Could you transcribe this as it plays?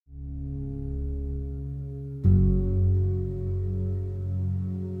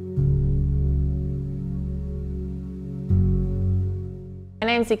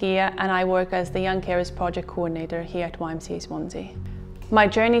name's Egija and I work as the Young Carers Project Coordinator here at YMCA Swansea. My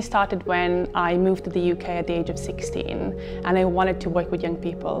journey started when I moved to the UK at the age of 16 and I wanted to work with young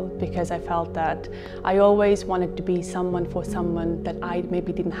people because I felt that I always wanted to be someone for someone that I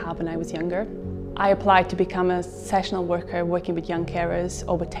maybe didn't have when I was younger. I applied to become a sessional worker working with young carers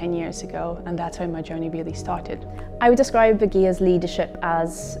over 10 years ago, and that's when my journey really started. I would describe Egija's leadership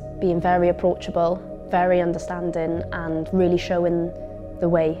as being very approachable, very understanding and really showing the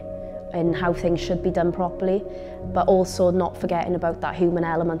way in how things should be done properly, but also not forgetting about that human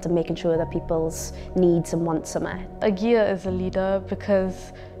element and making sure that people's needs and wants are met. Egija is a leader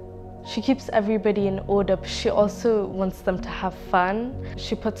because she keeps everybody in order, but she also wants them to have fun.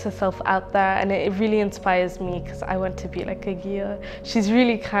 She puts herself out there and it really inspires me because I want to be like Egija. She's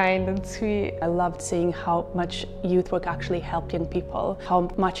really kind and sweet. I loved seeing how much youth work actually helped young people, how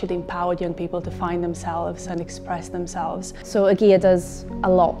much it empowered young people to find themselves and express themselves. So Egija does a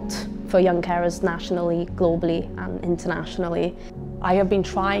lot for young carers nationally, globally and internationally. I have been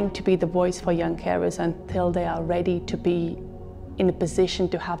trying to be the voice for young carers until they are ready to be in a position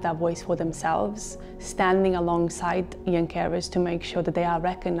to have that voice for themselves, standing alongside young carers to make sure that they are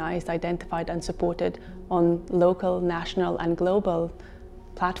recognised, identified and supported on local, national and global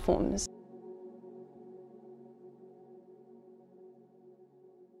platforms.